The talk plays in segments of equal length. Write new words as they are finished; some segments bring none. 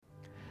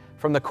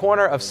from the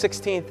corner of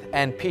 16th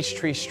and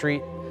Peachtree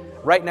Street,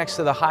 right next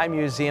to the High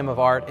Museum of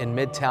Art in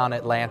Midtown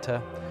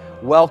Atlanta.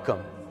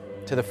 Welcome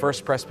to the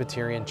First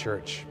Presbyterian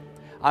Church.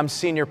 I'm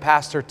Senior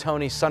Pastor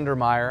Tony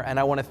Sundermeyer, and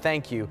I want to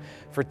thank you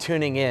for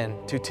tuning in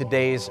to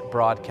today's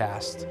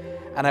broadcast.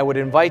 And I would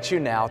invite you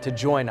now to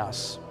join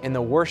us in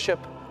the worship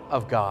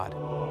of God.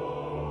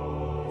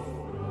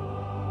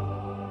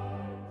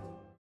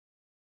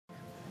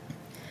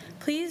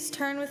 Please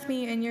turn with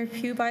me in your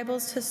pew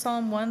Bibles to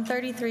Psalm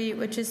 133,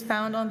 which is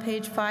found on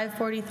page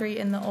 543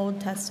 in the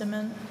Old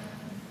Testament.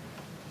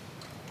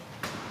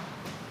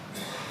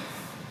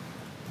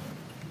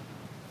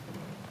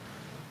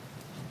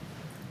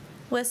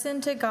 Listen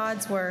to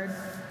God's word.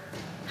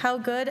 How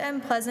good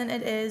and pleasant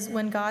it is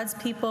when God's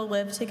people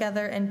live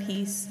together in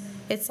peace.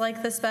 It's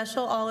like the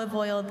special olive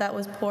oil that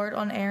was poured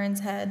on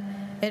Aaron's head.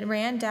 It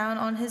ran down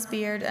on his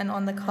beard and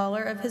on the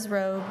collar of his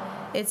robe.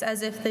 It's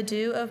as if the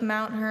dew of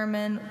Mount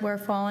Hermon were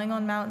falling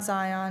on Mount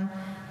Zion.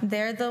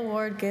 There the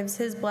Lord gives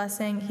his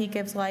blessing. He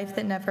gives life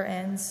that never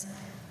ends.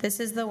 This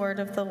is the word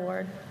of the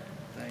Lord.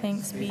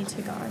 Thanks be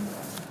to God.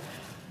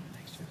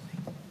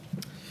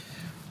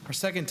 Our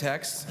second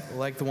text,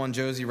 like the one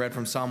Josie read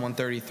from Psalm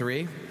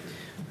 133,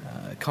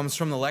 comes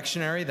from the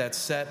lectionary, that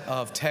set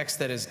of text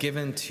that is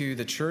given to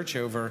the church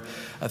over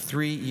a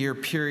 3-year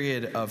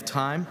period of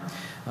time.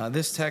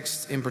 This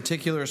text in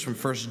particular is from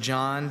 1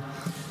 John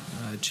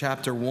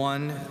chapter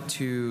 1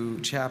 to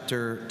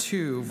chapter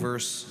 2,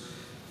 verse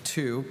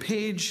 2,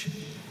 page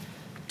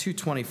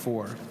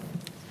 224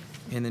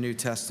 in the New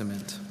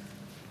Testament.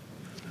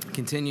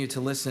 Continue to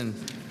listen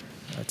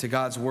to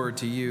God's word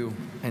to you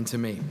and to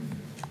me.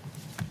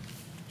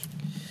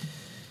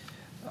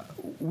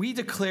 We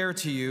declare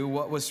to you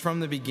what was from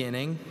the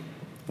beginning,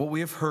 what we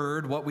have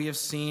heard, what we have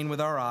seen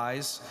with our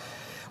eyes,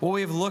 what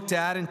we have looked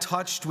at and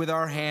touched with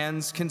our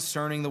hands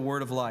concerning the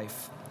word of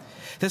life.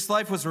 This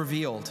life was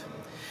revealed,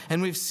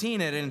 and we've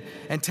seen it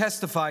and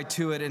testified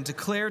to it and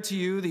declare to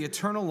you the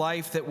eternal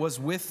life that was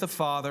with the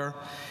Father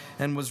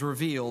and was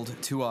revealed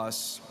to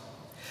us.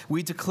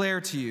 We declare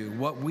to you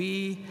what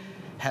we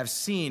have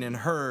seen and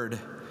heard,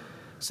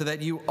 so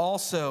that you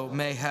also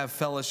may have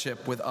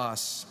fellowship with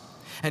us.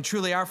 And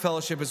truly our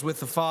fellowship is with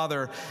the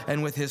Father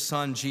and with his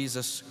Son,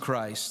 Jesus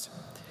Christ.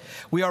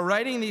 We are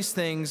writing these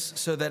things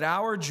so that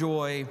our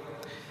joy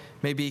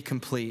may be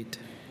complete.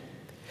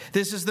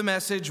 This is the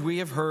message we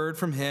have heard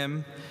from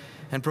him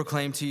and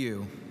proclaim to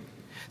you,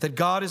 that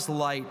God is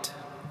light,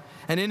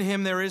 and in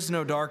him there is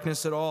no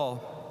darkness at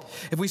all.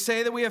 If we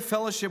say that we have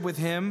fellowship with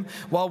him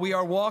while we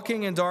are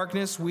walking in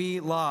darkness, we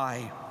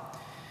lie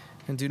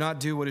and do not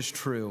do what is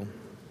true.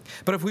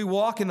 But if we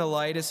walk in the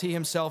light as he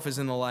himself is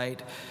in the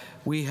light,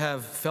 we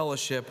have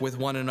fellowship with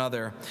one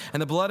another,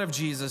 and the blood of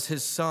Jesus,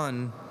 his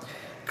Son,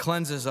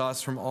 cleanses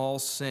us from all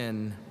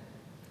sin.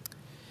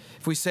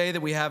 If we say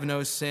that we have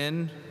no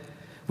sin,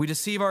 we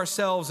deceive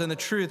ourselves and the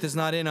truth is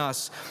not in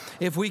us.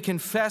 If we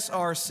confess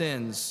our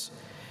sins,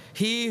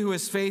 he who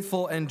is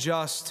faithful and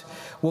just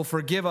will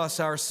forgive us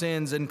our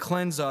sins and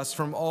cleanse us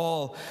from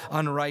all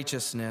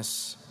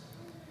unrighteousness.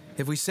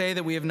 If we say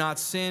that we have not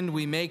sinned,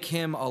 we make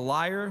him a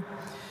liar,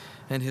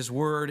 and his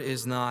word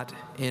is not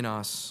in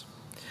us.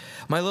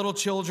 My little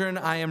children,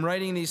 I am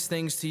writing these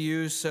things to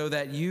you so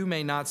that you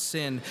may not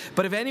sin.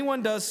 But if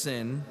anyone does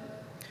sin,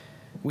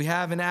 we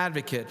have an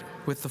advocate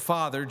with the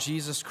Father,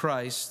 Jesus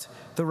Christ,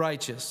 the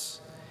righteous.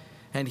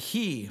 And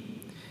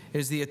he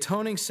is the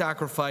atoning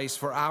sacrifice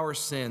for our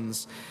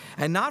sins,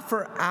 and not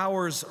for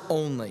ours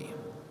only,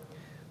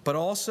 but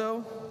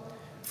also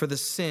for the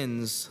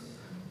sins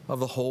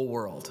of the whole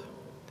world.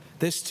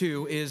 This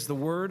too is the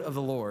word of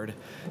the Lord.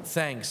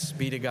 Thanks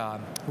be to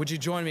God. Would you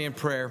join me in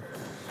prayer?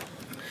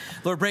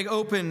 Lord, break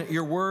open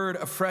your word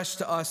afresh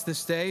to us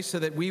this day so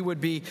that we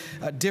would be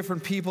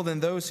different people than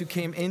those who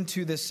came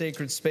into this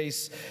sacred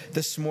space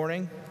this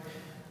morning,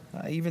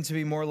 even to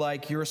be more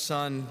like your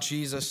Son,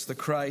 Jesus the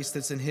Christ.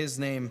 It's in his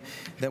name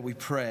that we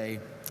pray.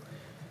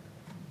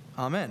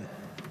 Amen.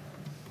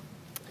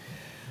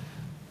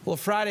 Well, a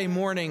Friday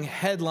morning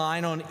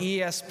headline on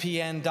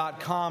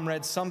ESPN.com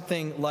read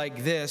something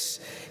like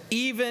this: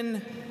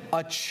 even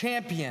a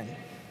champion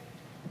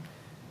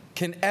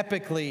can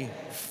epically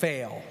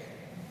fail.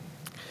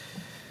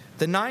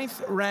 The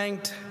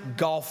 9th-ranked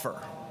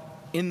golfer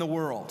in the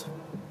world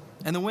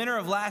and the winner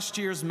of last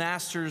year's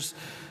Masters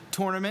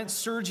tournament,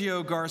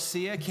 Sergio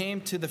Garcia, came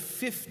to the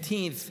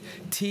 15th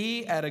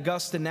tee at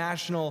Augusta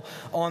National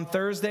on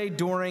Thursday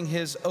during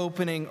his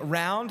opening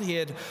round. He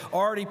had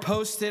already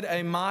posted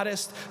a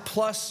modest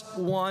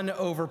 +1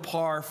 over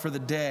par for the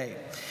day.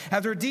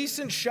 After a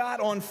decent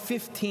shot on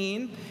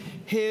 15,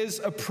 his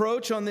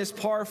approach on this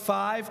par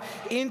 5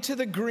 into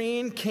the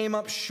green came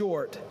up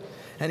short,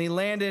 and he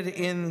landed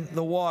in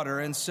the water.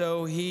 And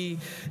so he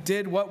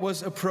did what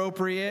was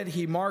appropriate.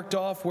 He marked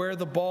off where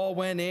the ball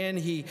went in.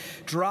 He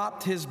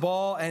dropped his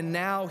ball, and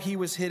now he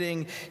was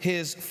hitting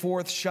his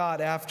 4th shot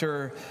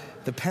after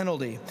the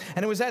penalty.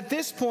 And it was at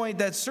this point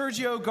that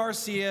Sergio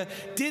Garcia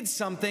did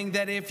something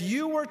that if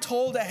you were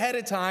told ahead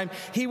of time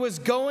he was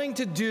going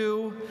to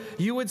do,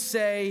 you would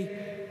say,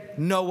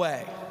 no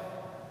way.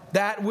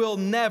 That will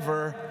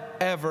never,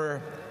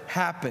 ever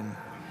happen.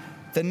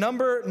 The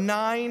number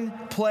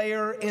 9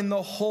 player in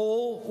the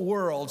whole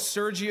world,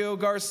 Sergio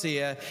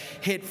Garcia,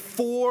 hit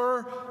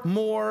 4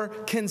 more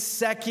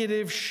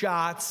consecutive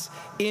shots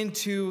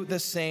into the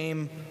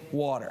same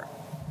water.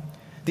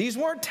 These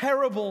weren't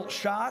terrible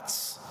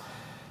shots.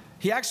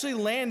 He actually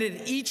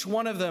landed each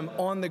one of them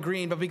on the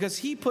green, but because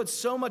he put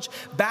so much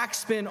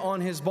backspin on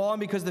his ball and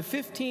because the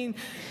 15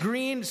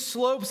 green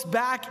slopes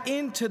back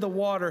into the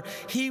water,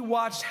 he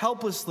watched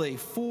helplessly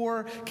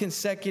 4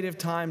 consecutive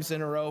times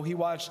in a row. He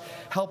watched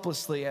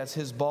helplessly as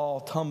his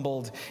ball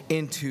tumbled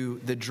into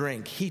the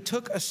drink. He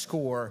took a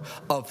score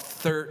of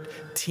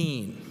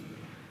 13.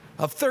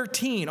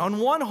 On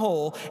one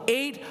hole,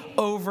 8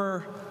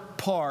 over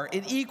par.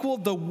 It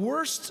equaled the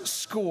worst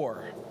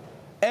score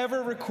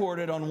ever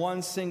recorded on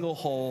one single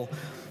hole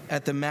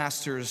at the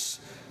Masters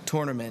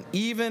tournament.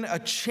 Even a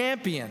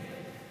champion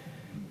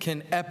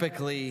can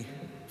epically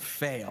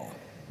fail.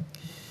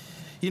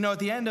 You know, at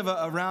the end of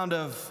a round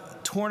of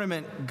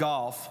tournament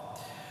golf,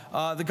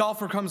 the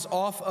golfer comes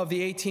off of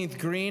the 18th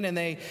green and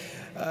they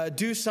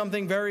do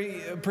something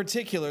very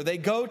particular. They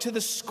go to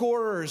the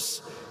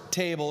scorer's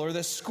table or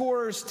the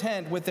scorer's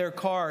tent with their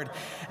card,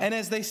 and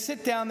as they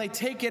sit down, they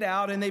take it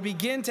out and they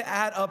begin to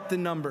add up the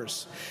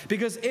numbers,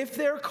 because if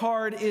their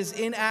card is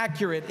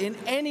inaccurate in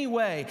any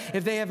way,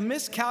 if they have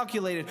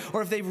miscalculated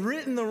or if they've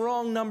written the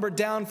wrong number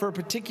down for a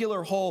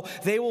particular hole,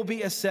 they will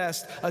be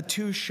assessed a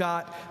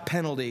 2-shot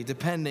penalty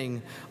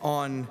depending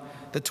on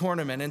the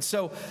tournament. And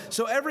so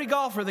every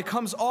golfer that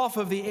comes off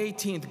of the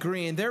 18th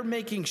green, they're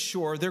making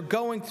sure, they're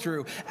going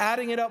through,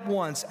 adding it up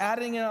once,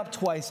 adding it up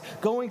twice,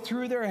 going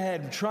through their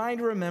head, trying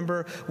to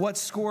remember what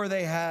score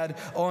they had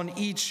on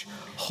each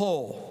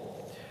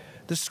hole.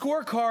 The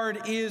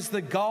scorecard is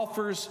the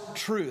golfer's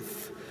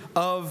truth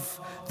of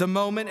the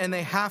moment, and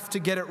they have to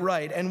get it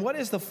right. And what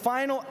is the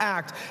final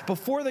act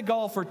before the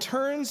golfer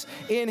turns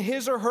in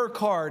his or her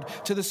card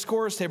to the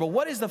scorer's table?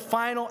 What is the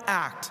final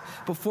act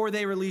before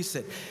they release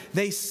it?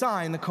 They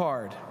sign the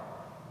card.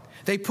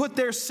 They put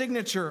their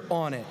signature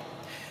on it.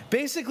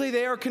 Basically,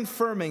 they are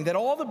confirming that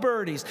all the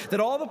birdies, that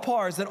all the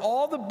pars, that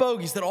all the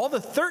bogeys, that all the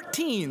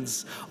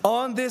 13s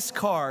on this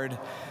card,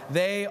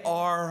 they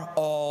are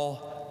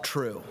all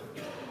true.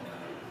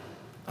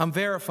 I'm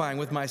verifying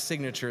with my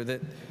signature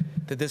that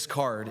this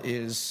card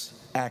is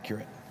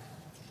accurate.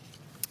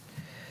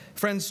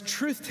 Friends,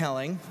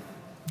 truth-telling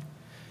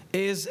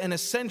is an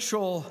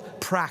essential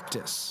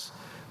practice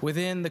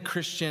within the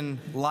Christian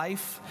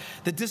life.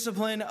 The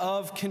discipline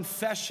of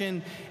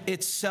confession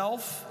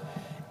itself,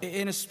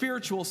 in a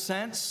spiritual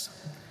sense,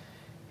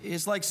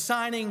 is like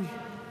signing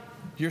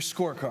your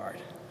scorecard.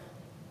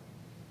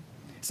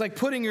 It's like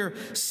putting your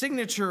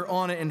signature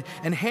on it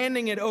and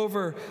handing it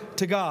over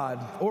to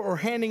God or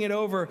handing it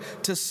over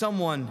to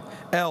someone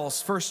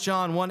else. 1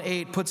 John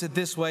 1:8 puts it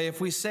this way: if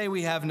we say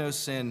we have no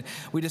sin,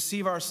 we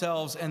deceive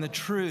ourselves and the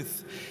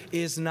truth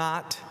is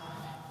not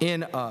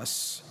in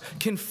us.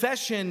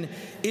 Confession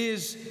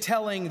is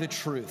telling the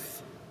truth.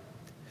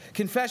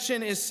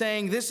 Confession is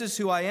saying, this is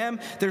who I am.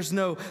 There's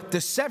no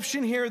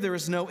deception here. There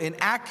is no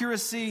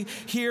inaccuracy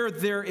here.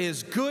 There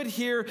is good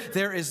here.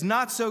 There is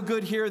not so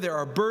good here. There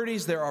are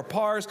birdies. There are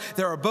pars.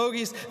 There are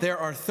bogeys. There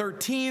are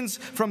 13s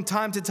from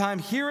time to time.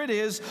 Here it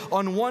is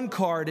on one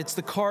card. It's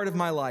the card of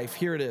my life.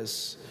 Here it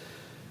is.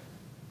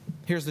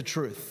 Here's the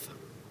truth.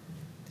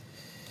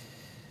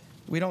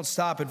 We don't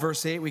stop at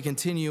verse 8. We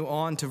continue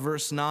on to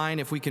verse 9.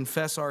 If we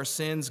confess our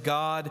sins,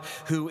 God,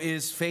 who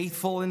is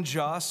faithful and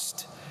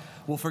just,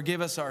 will forgive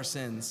us our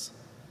sins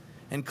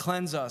and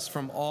cleanse us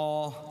from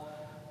all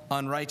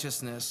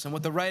unrighteousness. And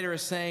what the writer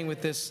is saying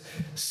with this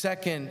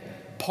second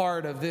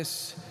part of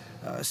this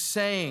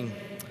saying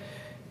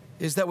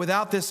is that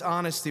without this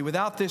honesty,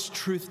 without this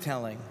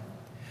truth-telling,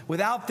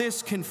 without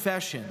this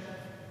confession,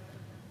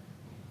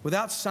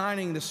 without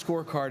signing the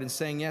scorecard and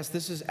saying, yes,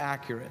 this is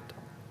accurate,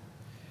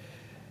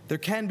 there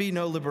can be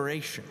no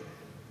liberation.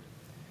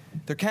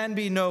 There can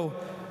be no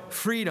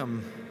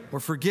freedom or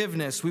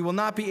forgiveness. We will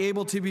not be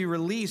able to be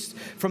released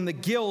from the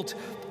guilt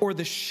or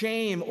the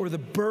shame or the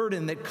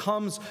burden that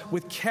comes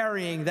with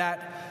carrying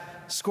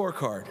that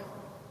scorecard.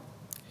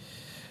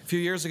 A few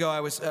years ago,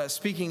 I was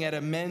speaking at a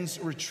men's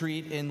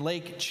retreat in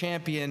Lake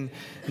Champion,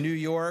 New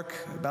York,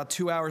 about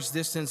 2 hours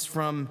distance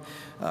from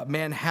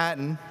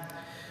Manhattan.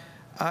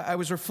 I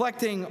was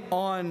reflecting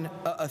on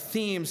a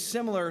theme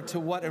similar to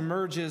what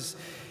emerges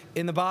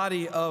in the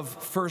body of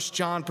 1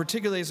 John,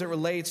 particularly as it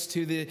relates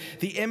to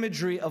the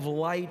imagery of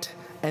light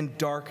and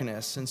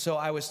darkness. And so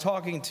I was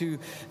talking to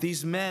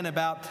these men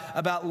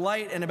about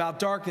light and about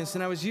darkness,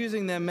 and I was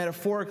using them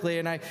metaphorically,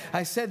 and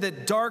I said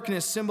that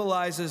darkness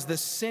symbolizes the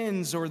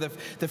sins or the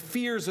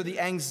fears or the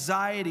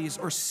anxieties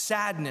or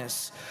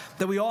sadness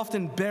that we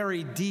often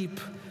bury deep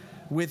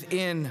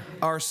within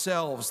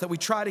ourselves, that we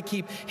try to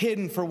keep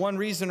hidden for one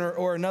reason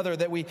or another,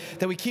 that we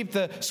keep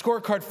the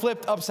scorecard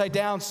flipped upside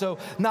down so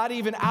not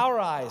even our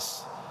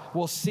eyes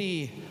will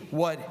see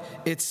what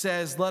it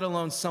says, let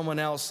alone someone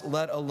else,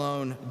 let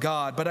alone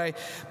God. But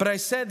I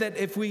said that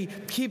if we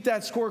keep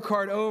that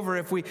scorecard over,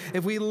 if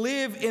we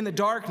live in the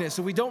darkness,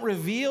 if we don't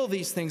reveal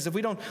these things, if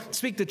we don't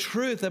speak the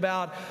truth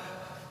about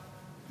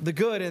the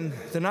good and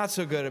the not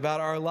so good about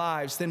our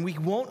lives, then we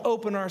won't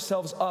open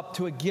ourselves up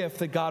to a gift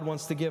that God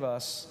wants to give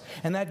us.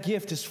 And that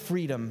gift is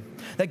freedom.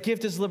 That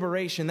gift is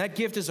liberation. That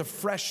gift is a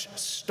fresh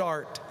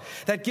start.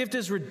 That gift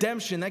is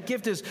redemption. That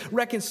gift is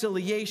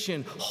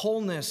reconciliation,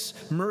 wholeness,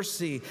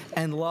 mercy,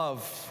 and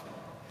love.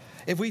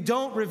 If we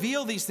don't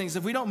reveal these things,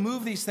 if we don't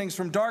move these things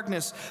from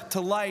darkness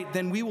to light,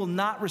 then we will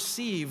not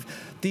receive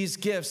these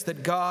gifts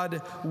that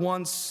God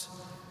wants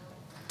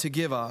to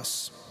give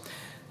us.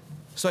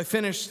 So I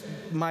finished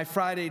my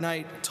Friday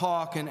night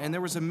talk, and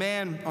there was a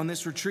man on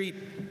this retreat.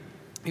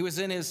 He was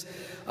in his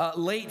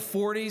late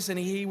 40s, and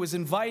he was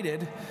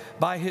invited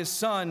by his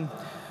son,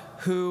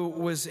 who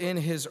was in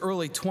his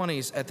early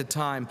 20s at the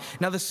time.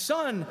 Now, the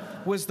son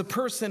was the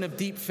person of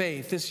deep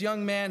faith. This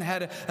young man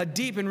had a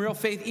deep and real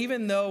faith,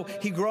 even though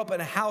he grew up in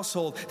a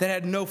household that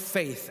had no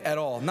faith at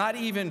all, not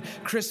even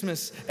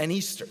Christmas and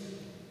Easter.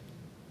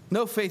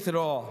 No faith at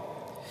all.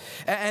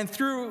 And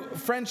through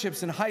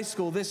friendships in high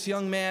school, this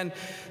young man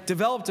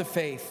developed a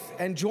faith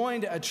and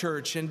joined a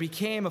church and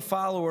became a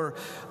follower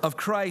of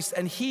Christ.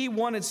 And he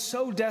wanted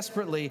so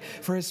desperately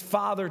for his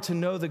father to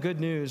know the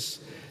good news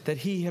that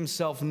he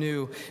himself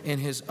knew in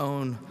his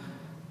own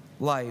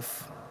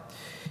life.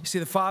 You see,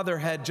 the father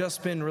had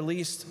just been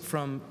released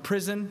from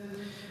prison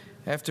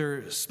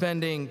after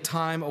spending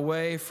time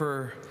away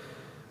for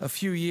a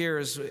few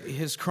years.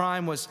 His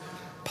crime was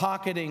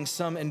pocketing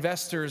some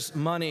investors'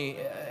 money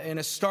in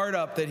a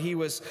startup that he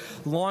was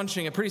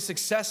launching, a pretty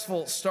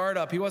successful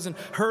startup. He wasn't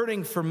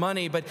hurting for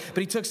money, but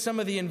he took some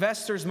of the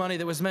investors' money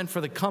that was meant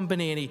for the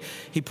company, and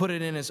he put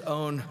it in his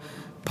own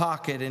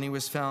pocket, and he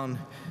was found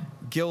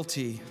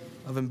guilty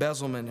of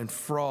embezzlement and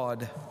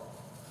fraud.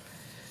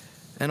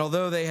 And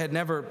although they had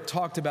never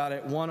talked about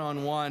it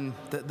one-on-one,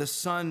 the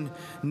son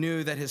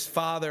knew that his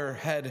father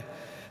had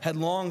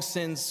long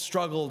since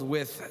struggled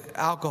with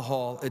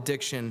alcohol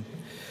addiction.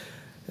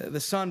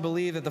 The son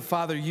believed that the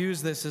father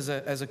used this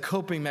as a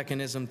coping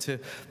mechanism to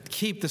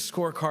keep the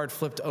scorecard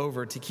flipped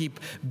over, to keep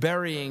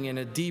burying in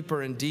a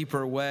deeper and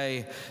deeper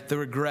way the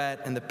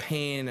regret and the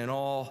pain and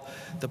all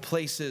the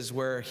places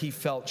where he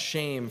felt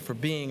shame for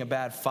being a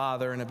bad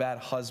father and a bad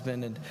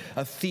husband and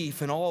a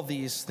thief and all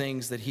these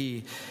things that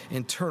he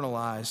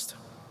internalized.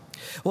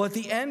 Well, at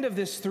the end of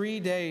this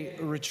 3-day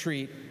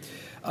retreat,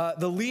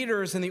 the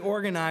leaders and the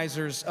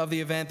organizers of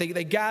the event,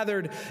 they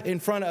gathered in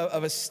front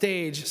of a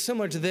stage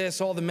similar to this.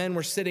 All the men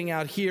were sitting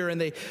out here, and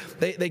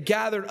they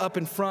gathered up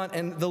in front,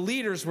 and the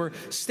leaders were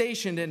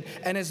stationed.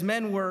 And as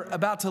men were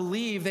about to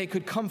leave, they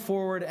could come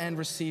forward and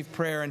receive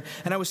prayer. And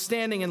I was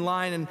standing in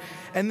line,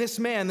 and this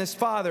man, this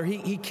father,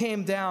 he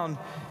came down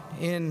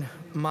in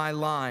my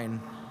line.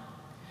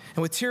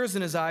 And with tears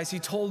in his eyes, he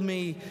told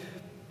me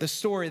the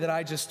story that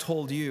I just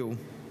told you.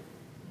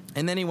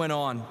 And then he went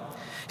on.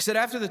 He said,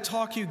 after the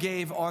talk you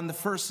gave on the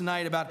first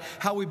night about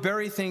how we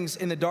bury things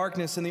in the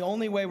darkness, and the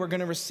only way we're going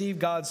to receive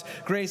God's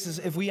grace is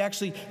if we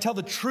actually tell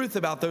the truth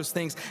about those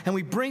things and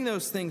we bring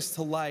those things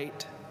to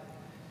light.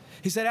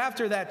 He said,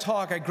 after that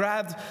talk, I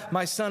grabbed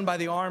my son by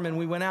the arm and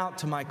we went out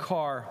to my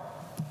car.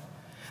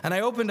 And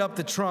I opened up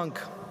the trunk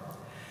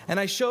and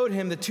I showed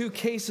him the 2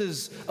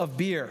 cases of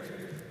beer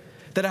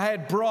that I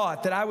had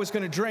brought that I was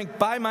going to drink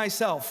by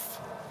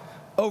myself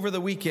over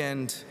the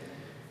weekend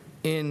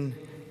in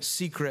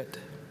secret.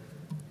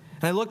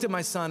 And I looked at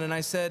my son and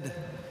I said,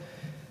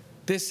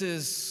 this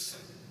is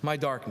my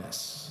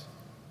darkness.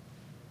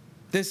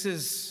 This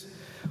is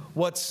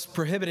what's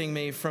prohibiting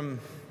me from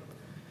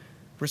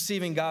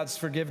receiving God's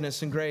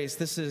forgiveness and grace.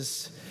 This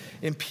is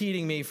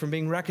impeding me from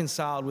being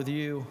reconciled with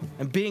you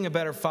and being a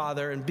better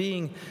father and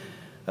being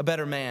a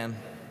better man.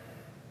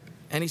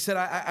 And he said,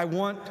 I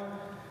want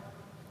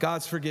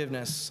God's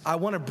forgiveness. I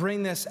want to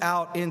bring this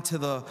out into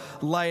the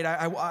light.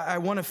 I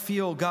want to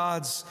feel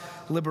God's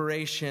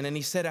liberation. And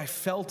he said, I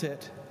felt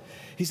it.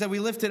 He said, we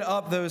lifted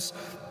up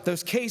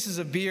those cases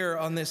of beer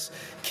on this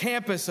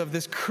campus of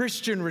this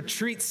Christian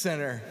retreat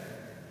center.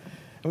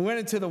 And we went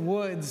into the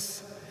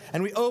woods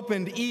and we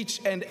opened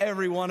each and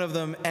every one of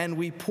them and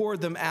we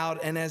poured them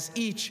out. And as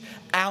each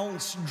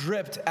ounce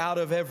dripped out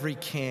of every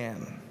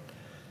can,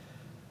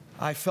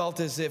 I felt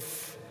as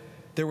if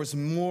there was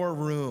more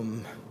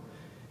room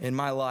in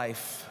my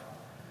life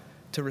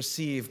to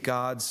receive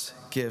God's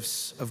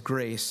gifts of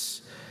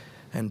grace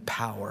and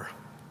power.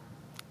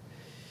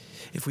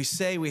 If we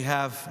say we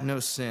have no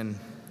sin,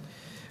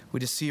 we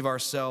deceive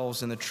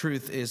ourselves and the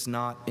truth is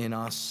not in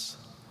us.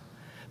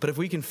 But if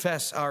we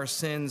confess our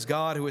sins,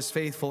 God, who is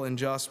faithful and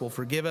just, will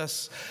forgive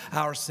us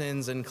our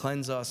sins and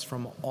cleanse us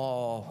from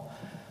all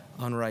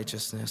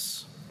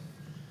unrighteousness.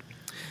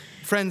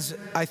 Friends,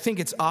 I think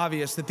it's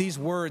obvious that these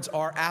words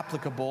are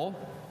applicable.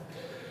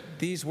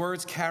 These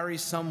words carry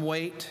some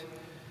weight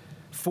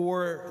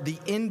for the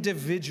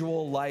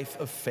individual life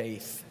of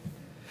faith.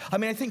 I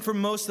mean, I think for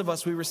most of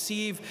us, we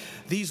receive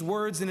these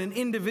words in an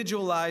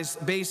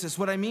individualized basis.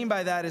 What I mean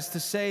by that is to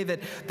say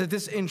that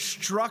this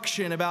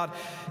instruction about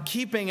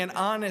keeping an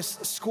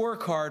honest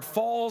scorecard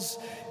falls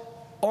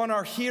on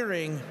our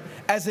hearing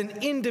as an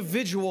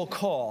individual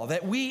call,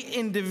 that we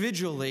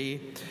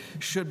individually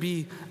should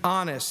be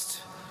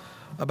honest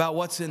about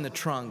what's in the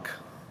trunk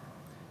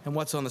and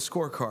what's on the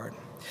scorecard.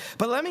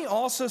 But let me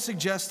also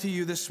suggest to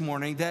you this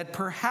morning that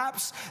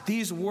perhaps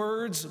these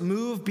words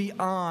move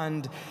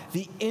beyond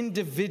the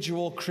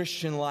individual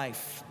Christian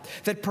life.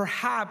 That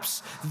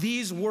perhaps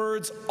these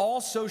words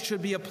also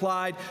should be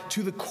applied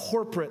to the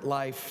corporate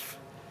life,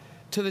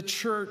 to the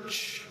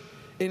church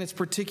in its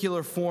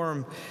particular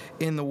form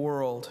in the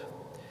world.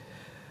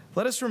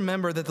 Let us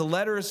remember that the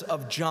letters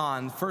of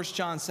John, 1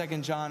 John, 2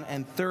 John,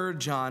 and 3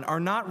 John, are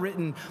not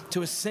written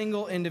to a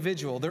single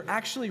individual. They're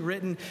actually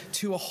written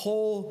to a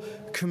whole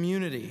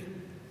community.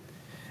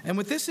 And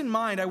with this in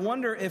mind, I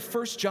wonder if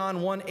 1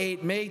 John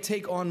 1:8 may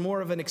take on more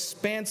of an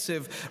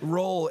expansive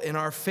role in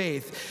our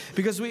faith.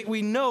 Because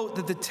we note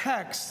that the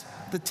text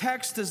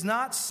does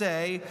not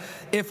say,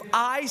 if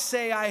I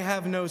say I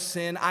have no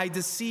sin, I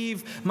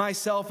deceive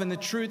myself and the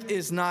truth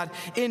is not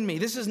in me.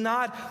 This is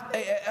not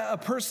a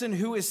person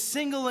who is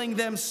singling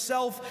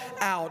themselves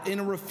out in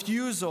a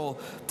refusal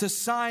to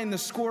sign the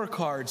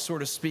scorecard, so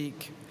to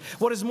speak.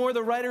 What is more,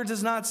 the writer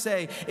does not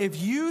say, if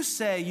you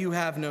say you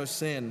have no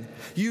sin,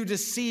 you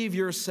deceive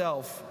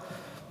yourself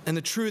and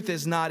the truth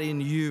is not in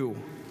you.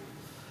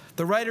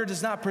 The writer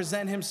does not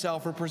present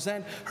himself or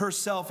present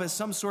herself as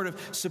some sort of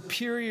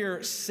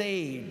superior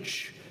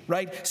sage,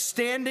 right?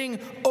 Standing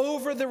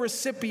over the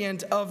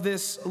recipient of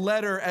this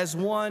letter as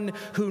one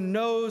who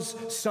knows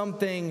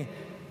something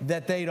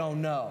that they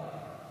don't know.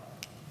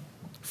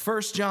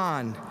 1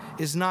 John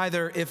is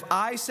neither if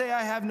I say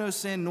I have no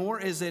sin, nor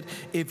is it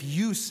if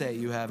you say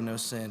you have no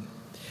sin.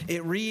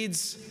 It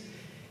reads,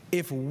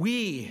 if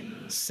we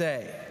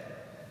say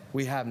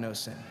we have no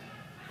sin.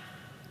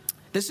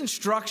 This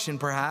instruction,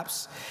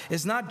 perhaps,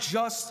 is not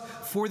just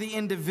for the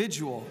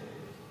individual,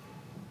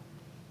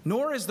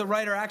 nor is the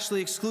writer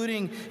actually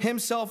excluding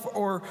himself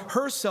or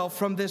herself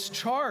from this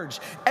charge.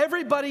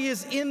 Everybody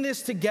is in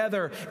this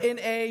together in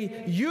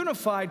a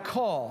unified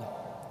call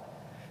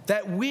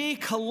that we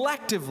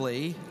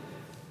collectively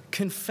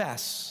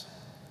confess,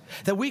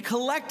 that we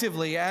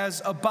collectively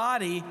as a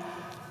body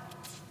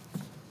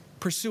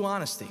pursue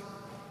honesty.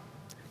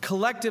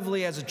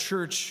 Collectively as a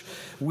church,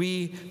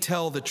 we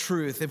tell the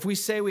truth. If we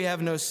say we have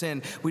no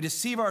sin, we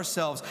deceive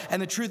ourselves, and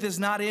the truth is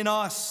not in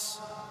us.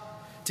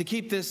 To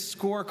keep this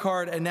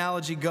scorecard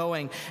analogy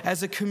going,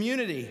 as a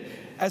community,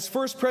 as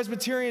First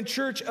Presbyterian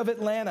Church of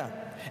Atlanta,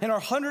 in our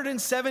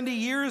 170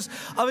 years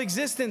of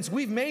existence,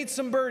 we've made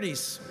some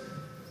birdies.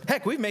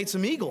 Heck, we've made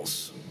some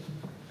eagles.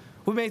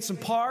 We've made some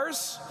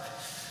pars.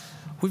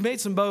 We've made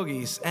some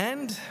bogeys.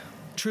 And,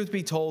 truth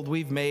be told,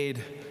 we've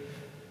made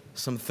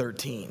some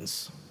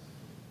 13s.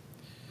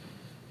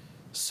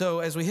 So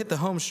as we hit the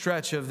home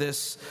stretch of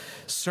this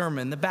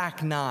sermon, the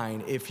back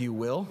nine, if you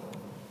will,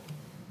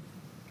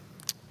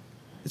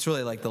 it's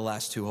really like the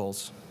last two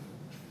holes.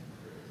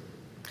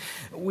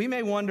 We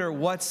may wonder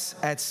what's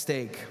at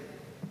stake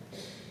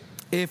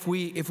if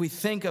we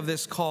think of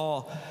this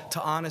call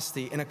to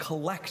honesty in a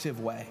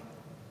collective way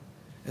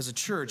as a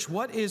church.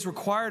 What is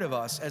required of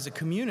us as a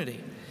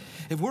community?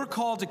 If we're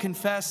called to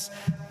confess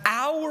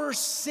our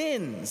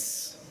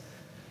sins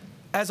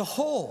as a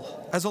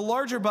whole, as a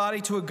larger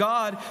body, to a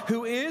God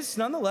who is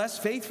nonetheless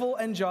faithful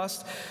and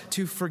just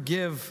to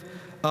forgive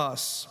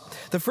us.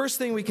 The first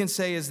thing we can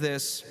say is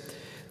this,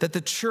 that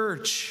the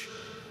church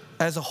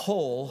as a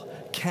whole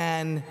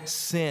can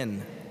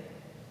sin.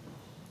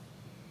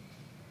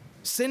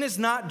 Sin is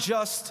not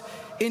just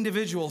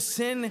individual.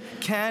 Sin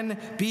can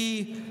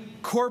be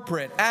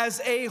corporate.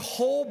 As a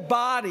whole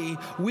body,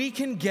 we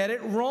can get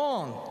it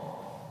wrong.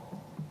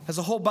 As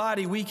a whole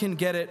body, we can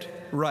get it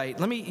right.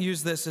 Let me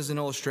use this as an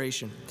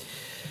illustration.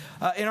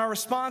 In our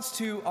response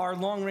to our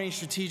long-range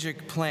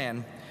strategic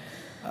plan,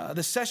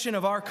 the session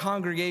of our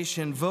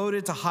congregation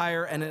voted to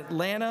hire an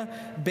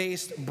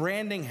Atlanta-based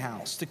branding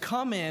house to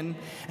come in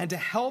and to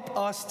help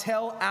us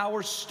tell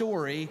our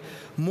story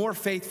more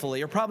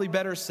faithfully, or probably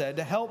better said,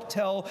 to help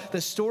tell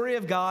the story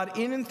of God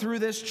in and through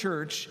this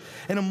church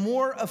in a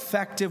more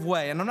effective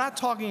way. And I'm not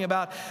talking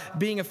about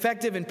being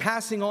effective in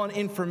passing on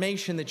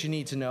information that you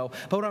need to know,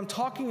 but what I'm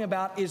talking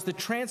about is the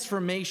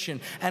transformation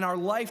and our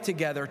life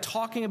together,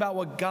 talking about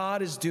what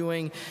God is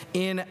doing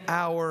in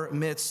our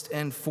midst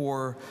and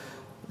for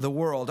the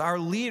world. Our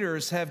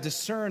leaders have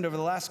discerned over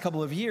the last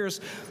couple of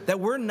years that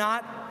we're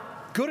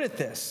not good at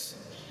this,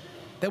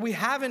 that we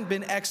haven't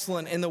been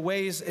excellent in the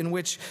ways in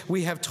which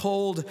we have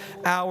told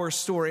our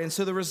story. And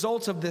so the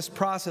results of this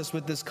process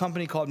with this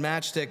company called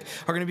Matchstick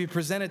are going to be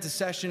presented to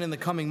session in the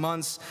coming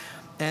months.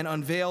 and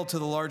unveiled to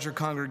the larger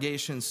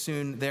congregation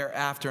soon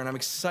thereafter. And I'm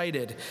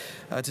excited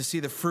to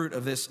see the fruit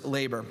of this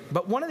labor.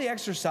 But one of the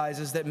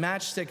exercises that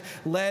Matchstick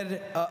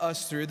led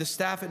us through, the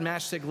staff at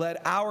Matchstick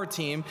led our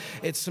team,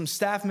 it's some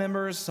staff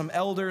members, some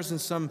elders, and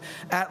some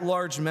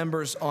at-large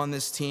members on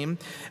this team,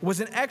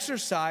 was an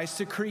exercise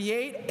to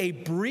create a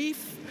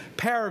brief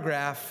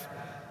paragraph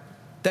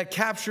that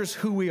captures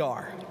who we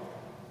are.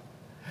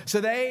 So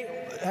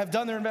they have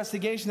done their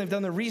investigation, they've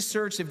done their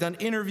research, they've done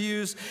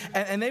interviews,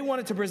 and they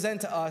wanted to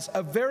present to us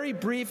a very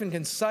brief and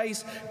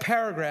concise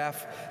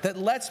paragraph that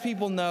lets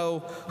people know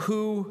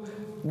who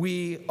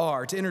we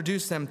are, to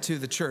introduce them to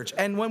the church.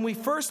 And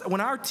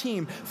when our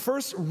team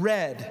first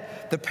read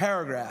the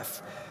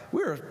paragraph,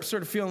 we were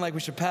sort of feeling like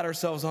we should pat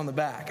ourselves on the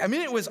back. I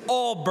mean, it was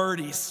all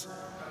birdies.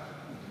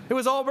 It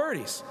was all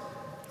birdies.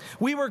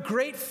 We were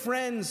great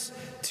friends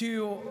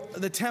to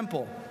the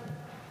temple,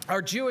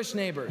 our Jewish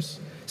neighbors,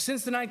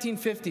 since the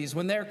 1950s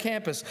when their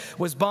campus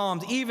was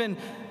bombed, even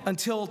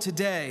until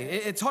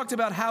today. It talked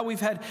about how we've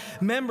had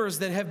members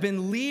that have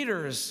been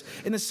leaders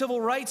in the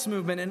civil rights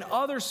movement and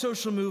other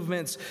social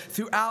movements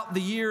throughout the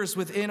years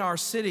within our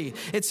city.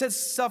 It says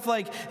stuff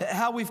like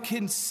how we've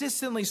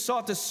consistently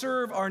sought to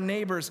serve our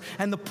neighbors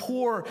and the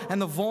poor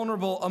and the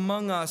vulnerable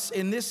among us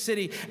in this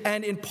city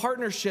and in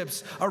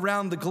partnerships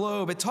around the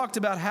globe. It talked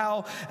about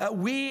how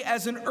we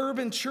as an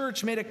urban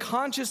church made a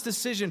conscious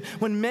decision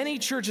when many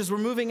churches were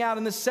moving out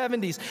in the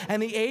 70s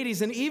and the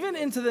 80s and even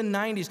into the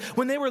 90s,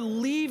 when they were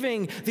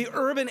leaving the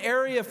urban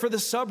area for the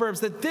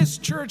suburbs, that this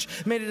church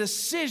made a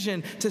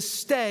decision to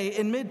stay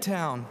in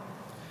Midtown.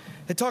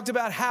 It talked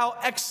about how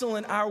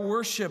excellent our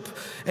worship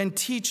and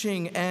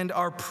teaching and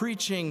our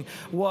preaching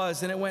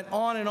was, and it went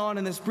on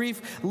in this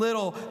brief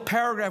little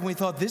paragraph, and we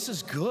thought, this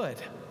is good.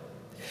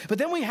 But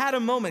then we had a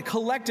moment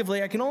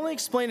collectively. I can only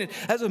explain it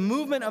as a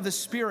movement of the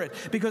Spirit,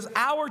 because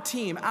our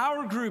team,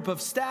 our group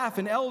of staff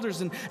and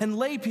elders and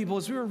lay people,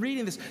 as we were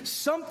reading this,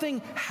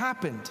 something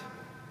happened.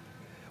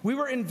 We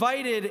were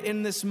invited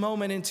in this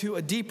moment into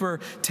a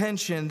deeper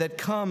tension that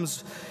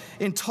comes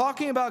in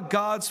talking about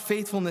God's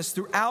faithfulness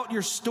throughout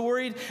your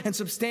storied and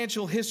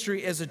substantial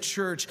history as a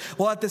church,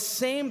 while at the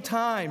same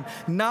time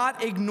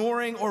not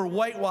ignoring or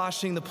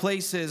whitewashing the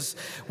places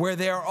where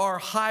there are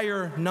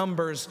higher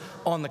numbers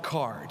on the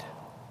card,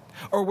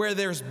 or where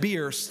there's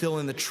beer still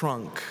in the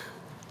trunk.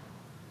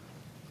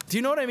 Do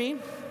you know what I mean?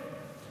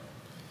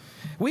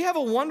 We have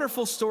a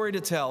wonderful story to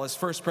tell as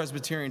First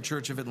Presbyterian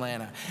Church of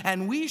Atlanta,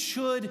 and we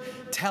should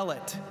tell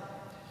it.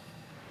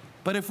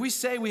 But if we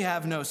say we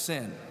have no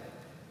sin,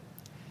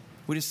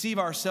 we deceive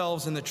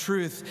ourselves and the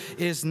truth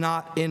is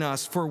not in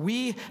us. For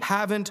we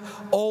haven't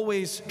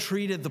always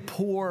treated the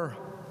poor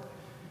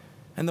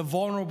and the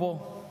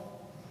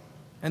vulnerable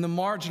and the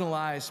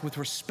marginalized with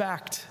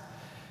respect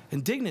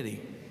and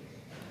dignity.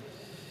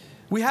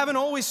 We haven't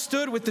always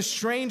stood with the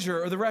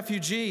stranger or the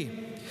refugee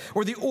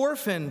or the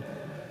orphan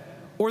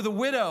or the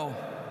widow.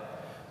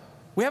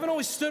 We haven't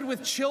always stood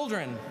with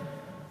children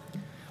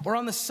or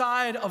on the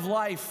side of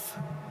life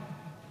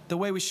the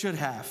way we should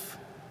have.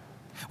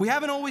 We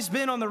haven't always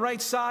been on the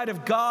right side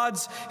of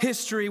God's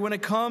history when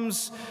it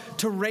comes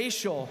to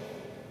racial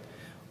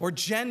or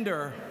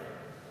gender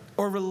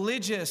or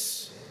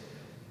religious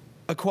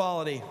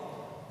equality.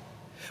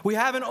 We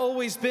haven't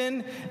always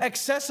been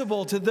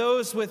accessible to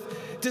those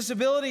with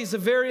disabilities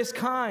of various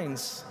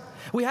kinds.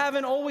 We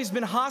haven't always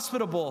been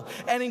hospitable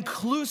and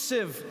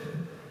inclusive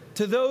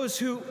to those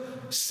who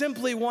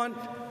simply want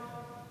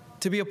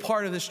to be a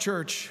part of this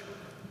church.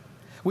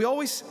 We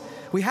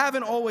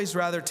haven't always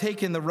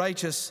taken the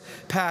righteous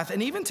path.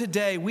 And even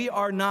today, we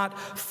are not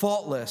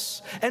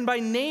faultless. And by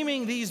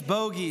naming these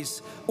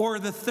bogeys, or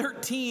the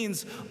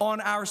 13s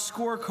on our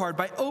scorecard,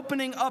 by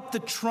opening up the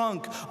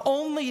trunk,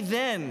 only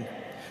then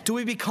do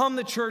we become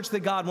the church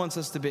that God wants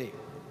us to be.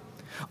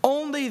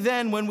 Only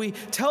then, when we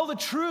tell the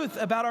truth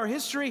about our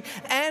history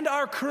and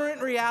our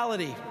current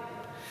reality,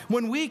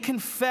 when we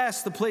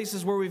confess the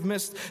places where we've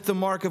missed the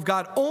mark of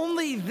God,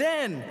 only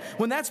then,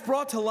 when that's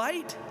brought to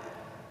light,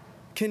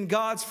 can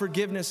God's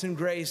forgiveness and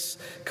grace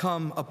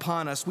come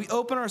upon us. We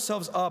open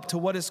ourselves up to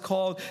what is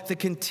called the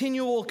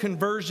continual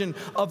conversion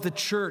of the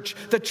church.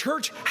 The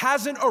church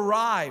hasn't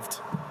arrived.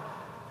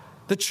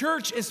 The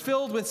church is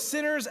filled with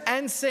sinners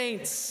and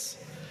saints.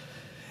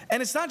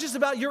 And it's not just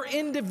about your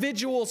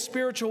individual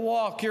spiritual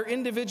walk, your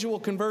individual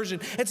conversion.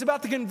 It's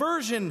about the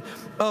conversion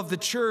of the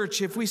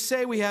church. If we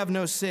say we have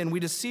no sin, we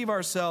deceive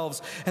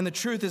ourselves and the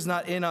truth is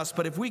not in us.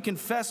 But if we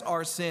confess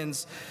our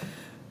sins,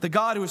 the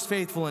God who is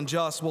faithful and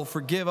just will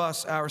forgive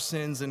us our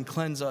sins and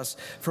cleanse us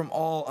from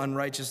all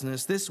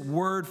unrighteousness. This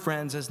word,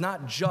 friends, is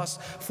not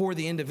just for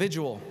the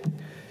individual.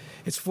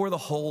 It's for the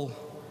whole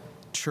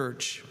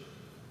church.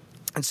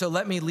 And so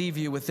let me leave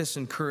you with this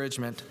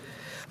encouragement.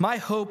 My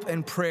hope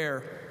and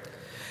prayer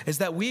is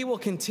that we will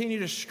continue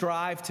to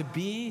strive to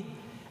be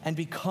and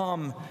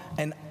become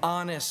an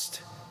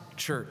honest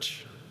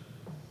church.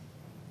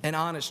 An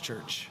honest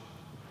church.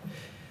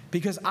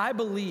 Because I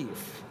believe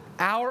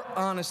our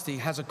honesty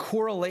has a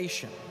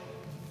correlation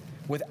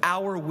with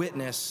our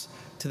witness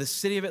to the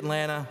city of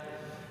Atlanta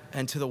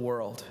and to the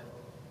world.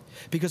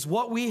 Because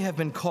what we have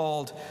been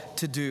called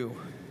to do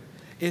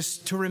is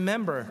to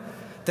remember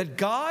that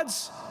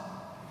God's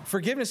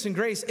forgiveness and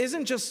grace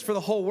isn't just for the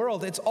whole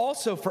world, it's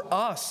also for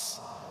us.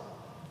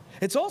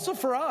 It's also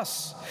for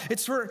us.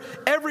 It's for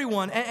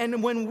everyone.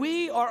 And when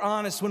we are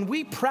honest, when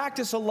we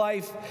practice a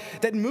life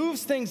that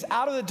moves things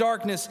out of the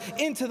darkness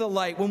into the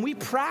light, when we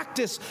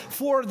practice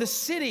for the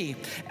city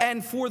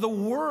and for the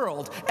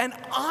world and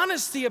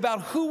honesty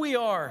about who we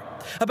are,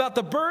 about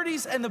the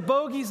birdies and the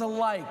bogeys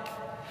alike,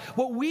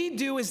 what we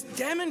do is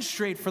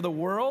demonstrate for the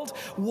world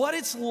what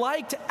it's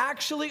like to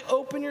actually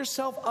open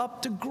yourself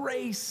up to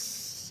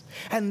grace.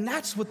 And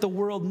that's what the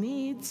world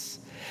needs.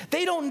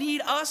 They don't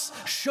need us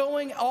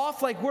showing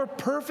off like we're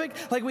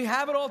perfect, like we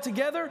have it all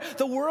together.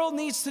 The world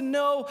needs to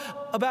know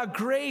about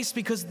grace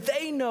because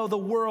they know the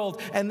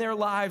world and their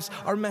lives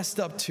are messed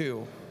up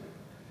too.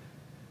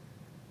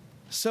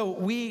 So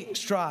we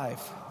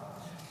strive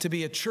to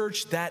be a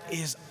church that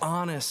is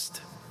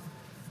honest,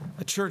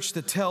 a church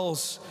that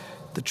tells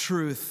the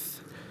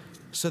truth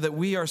so that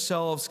we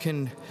ourselves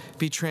can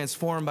be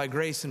transformed by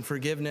grace and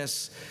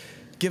forgiveness,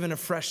 given a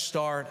fresh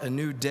start, a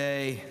new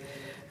day,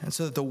 and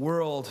so that the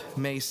world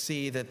may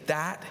see that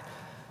that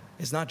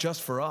is not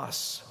just for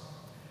us,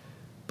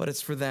 but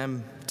it's for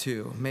them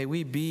too. May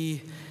we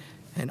be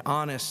an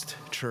honest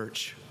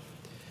church.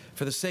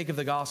 For the sake of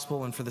the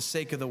gospel and for the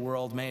sake of the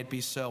world, may it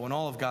be so. And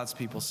all of God's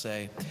people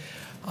say,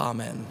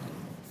 amen.